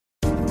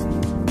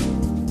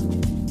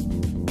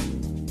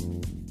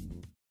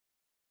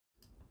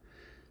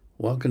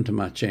Welcome to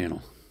my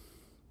channel.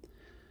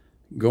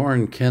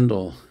 Gorran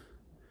Kendall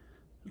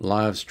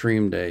live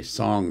streamed a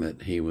song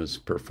that he was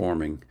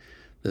performing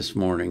this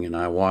morning, and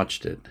I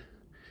watched it,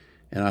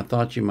 and I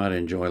thought you might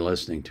enjoy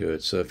listening to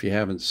it. So if you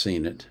haven't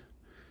seen it,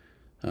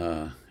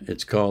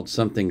 it's called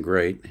Something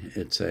Great.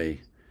 It's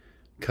a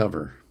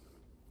cover.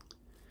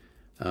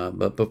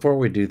 But before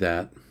we do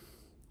that,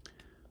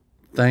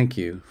 thank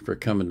you for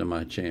coming to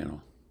my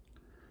channel.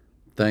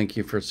 Thank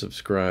you for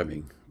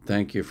subscribing.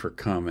 Thank you for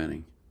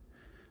commenting.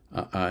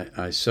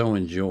 I so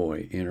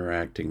enjoy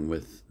interacting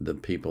with the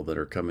people that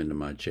are coming to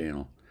my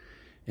channel.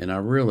 And I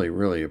really,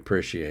 really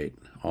appreciate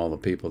all the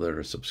people that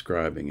are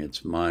subscribing.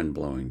 It's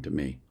mind-blowing to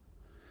me.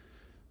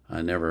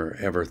 I never,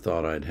 ever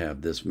thought I'd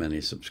have this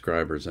many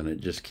subscribers, and it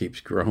just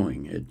keeps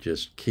growing. It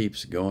just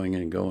keeps going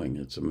and going.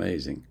 It's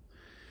amazing.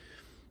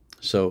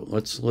 So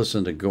let's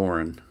listen to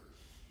Gorran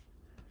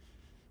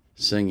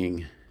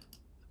singing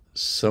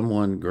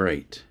Someone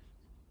Great.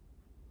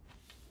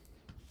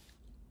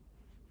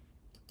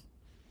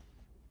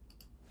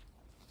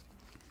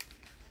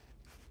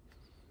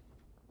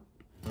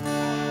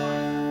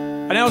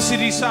 An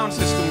LCD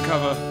Soundsystem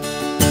cover.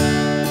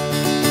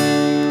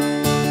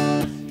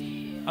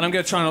 And I'm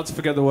going to try not to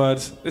forget the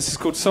words. This is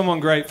called Someone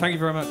Great. Thank you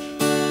very much.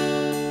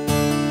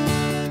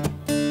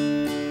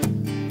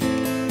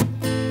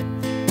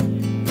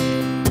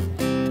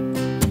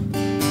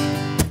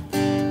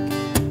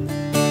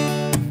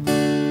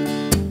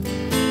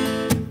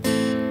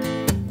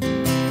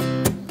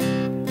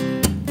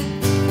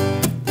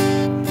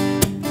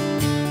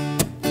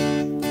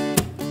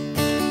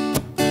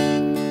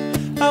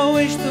 I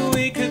wish that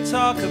we could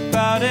talk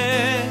about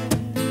it,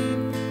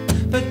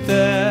 but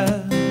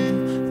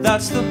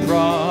that's the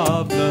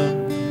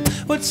problem.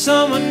 With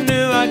someone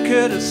new I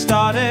could have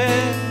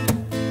started.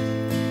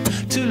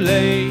 Too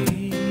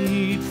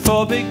late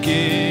for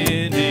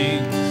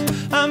beginnings.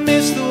 I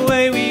miss the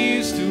way we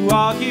used to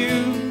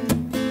argue,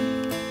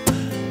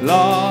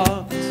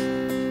 locked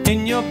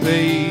in your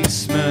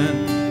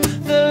basement.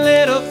 The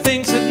little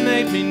things that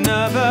made me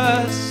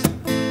nervous,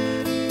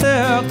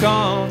 they're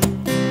gone.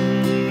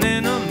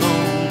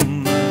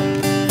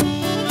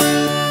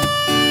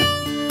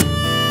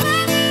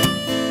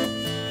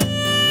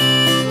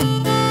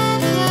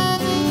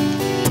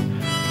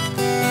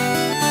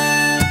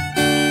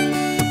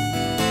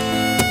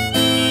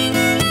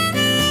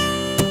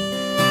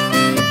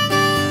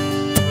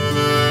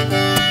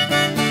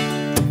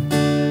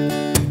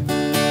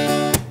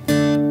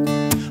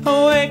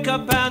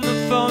 Up and the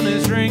phone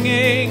is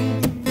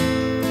ringing,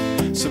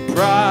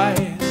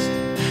 surprised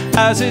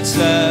as it's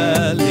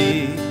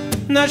early.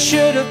 And that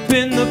should have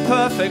been the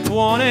perfect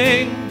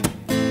warning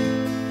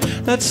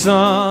that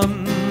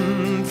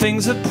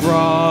something's a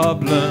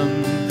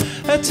problem.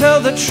 I tell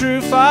the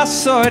truth, I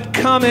saw it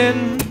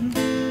coming.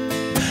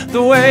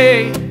 The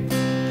way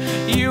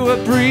you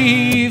were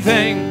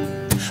breathing,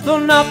 though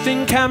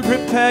nothing can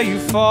prepare you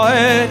for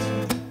it.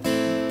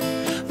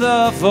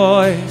 The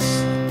voice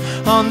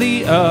on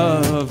the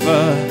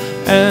other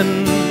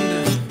end.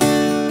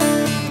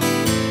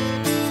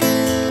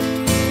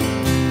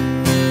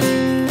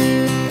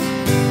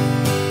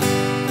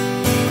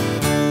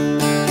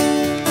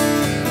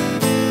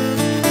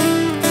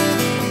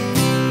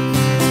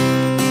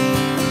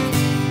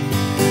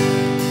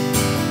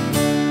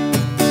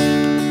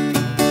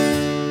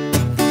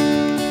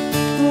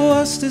 The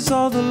worst is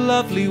all the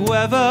lovely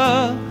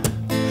weather.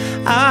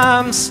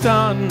 I'm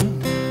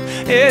stunned,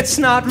 it's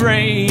not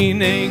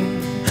raining.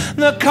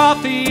 The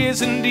coffee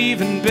isn't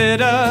even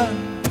bitter.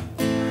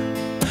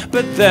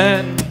 But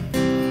then,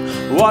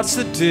 what's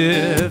the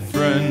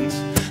difference?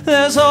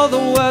 There's all the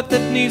work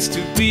that needs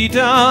to be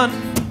done,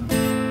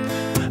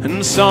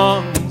 and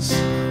songs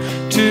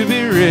to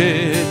be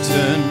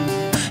written.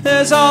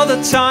 There's all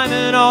the time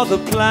and all the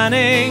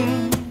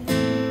planning,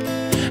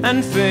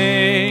 and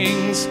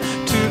things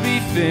to be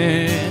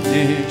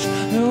finished.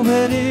 No,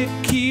 but it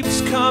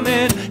keeps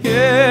coming,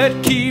 yeah,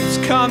 it keeps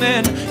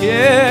coming,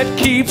 yeah, it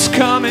keeps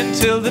coming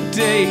till the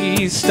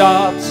day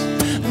stops.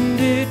 And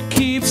it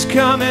keeps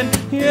coming,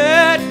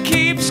 yeah, it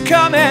keeps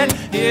coming,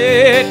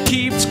 yeah, it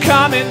keeps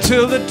coming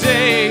till the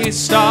day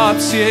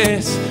stops.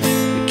 Yes,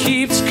 it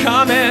keeps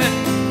coming,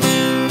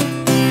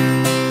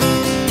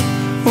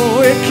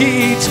 oh, it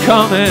keeps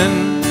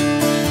coming.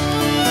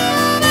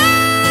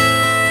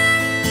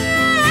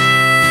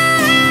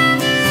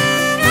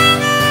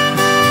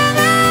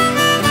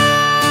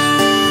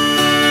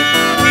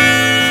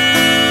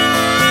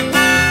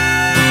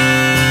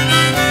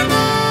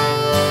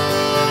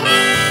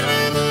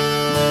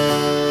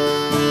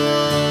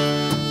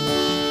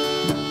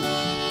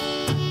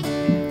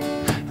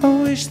 I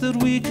wish that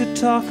we could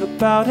talk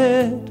about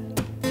it,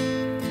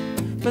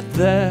 but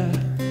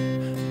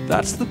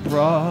that's the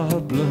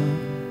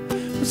problem.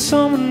 With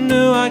someone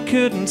new I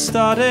couldn't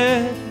start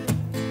it.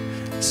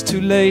 It's too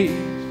late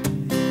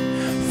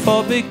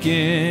for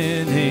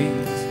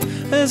beginnings.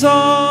 As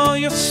all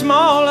you're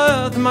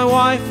smaller than my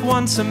wife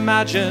once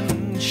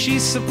imagined.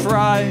 She's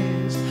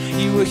surprised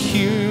you were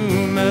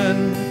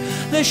human.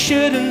 There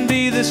shouldn't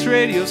be this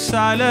radio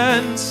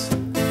silence.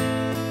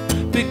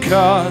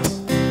 because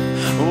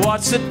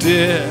what's the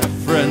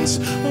difference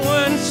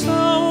when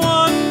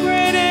someone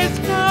great is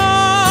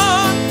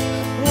gone?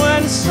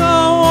 When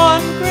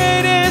someone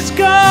great is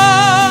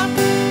gone?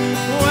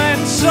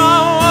 When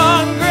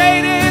someone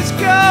great is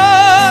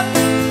gone?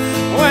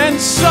 When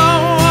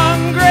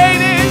someone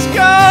great is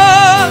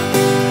gone?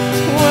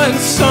 When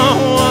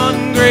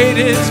someone great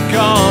is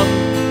gone?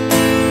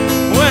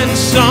 When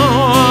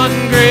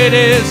someone great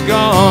is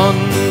gone,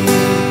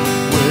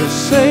 we're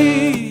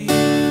saved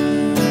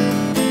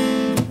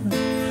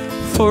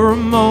for a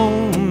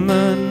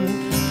moment.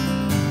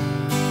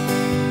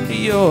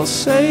 You're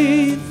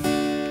saved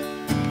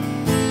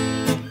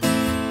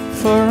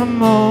for a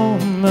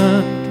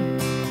moment.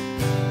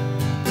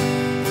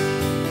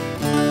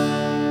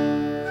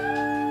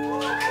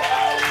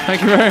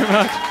 Thank you very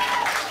much.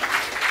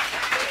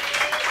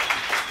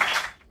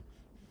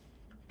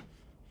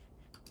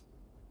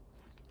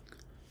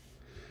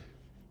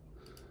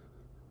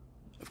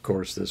 Of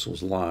course, this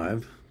was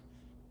live,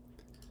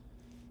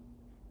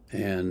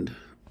 and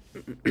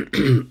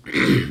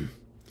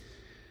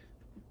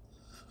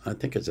I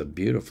think it's a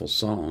beautiful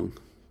song.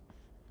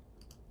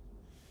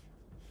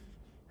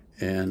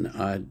 And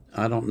I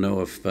don't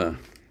know if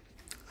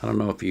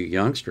you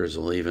youngsters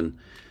will even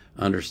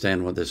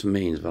understand what this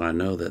means, but I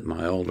know that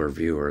my older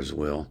viewers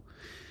will.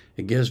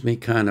 It gives me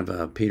kind of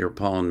a Peter,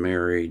 Paul and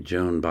Mary,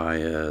 Joan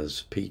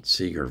Baez, Pete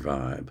Seeger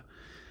vibe,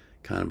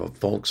 kind of a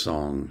folk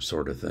song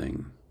sort of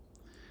thing,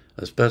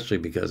 especially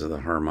because of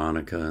the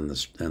harmonica and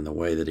the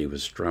way that he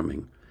was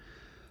strumming.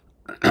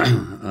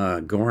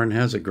 Gorran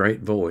has a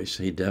great voice.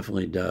 He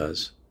definitely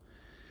does.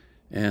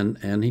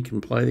 And he can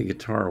play the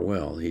guitar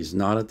well. He's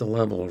not at the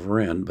level of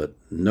Ren, but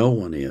no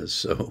one is,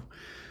 so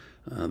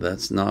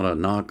that's not a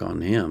knock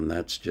on him.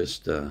 That's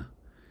just,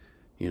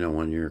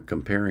 when you're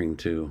comparing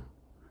to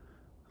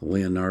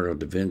Leonardo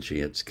da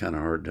Vinci, it's kind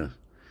of hard to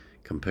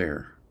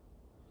compare.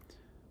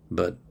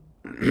 But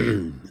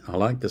I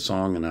like the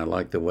song, and I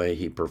like the way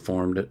he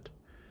performed it.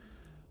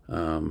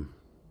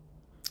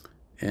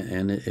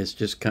 And it's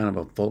just kind of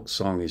a folk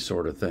songy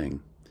sort of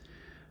thing.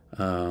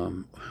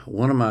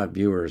 One of my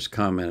viewers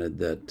commented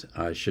that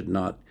I should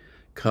not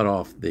cut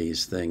off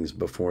these things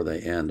before they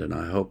end, and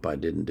I hope I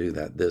didn't do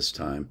that this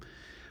time.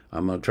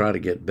 I'm going to try to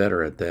get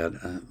better at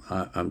that.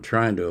 I'm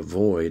trying to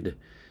avoid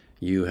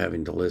you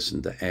having to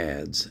listen to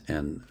ads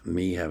and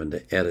me having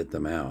to edit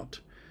them out.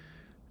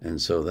 And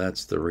so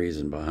that's the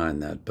reason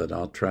behind that, but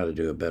I'll try to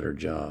do a better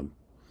job.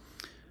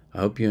 I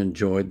hope you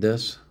enjoyed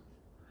this,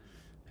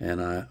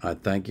 and I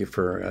thank you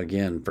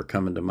for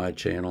coming to my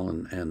channel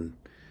and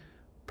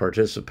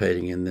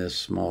participating in this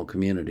small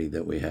community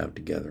that we have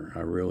together. I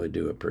really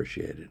do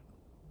appreciate it.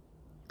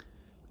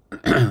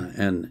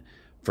 And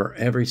for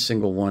every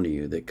single one of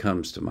you that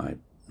comes to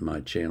my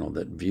channel,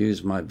 that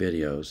views my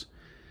videos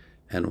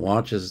and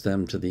watches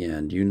them to the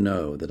end, you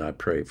know that I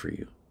pray for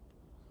you.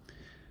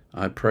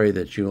 I pray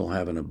that you'll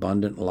have an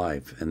abundant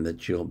life and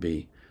that you'll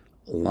be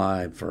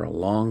alive for a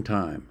long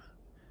time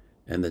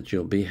and that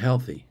you'll be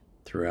healthy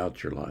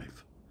throughout your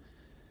life.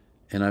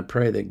 And I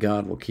pray that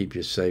God will keep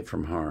you safe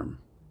from harm.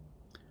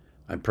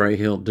 I pray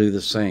He'll do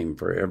the same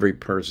for every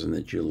person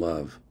that you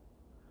love.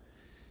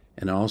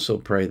 And I also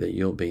pray that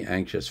you'll be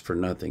anxious for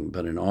nothing,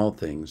 but in all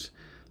things,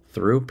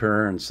 through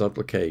prayer and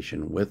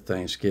supplication with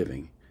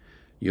thanksgiving,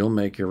 you'll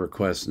make your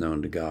requests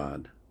known to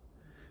God.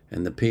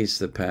 And the peace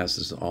that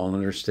passes all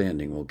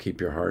understanding will keep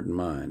your heart and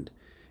mind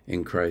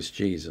in Christ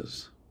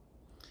Jesus.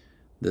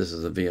 This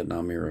is a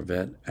Vietnam era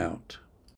vet out.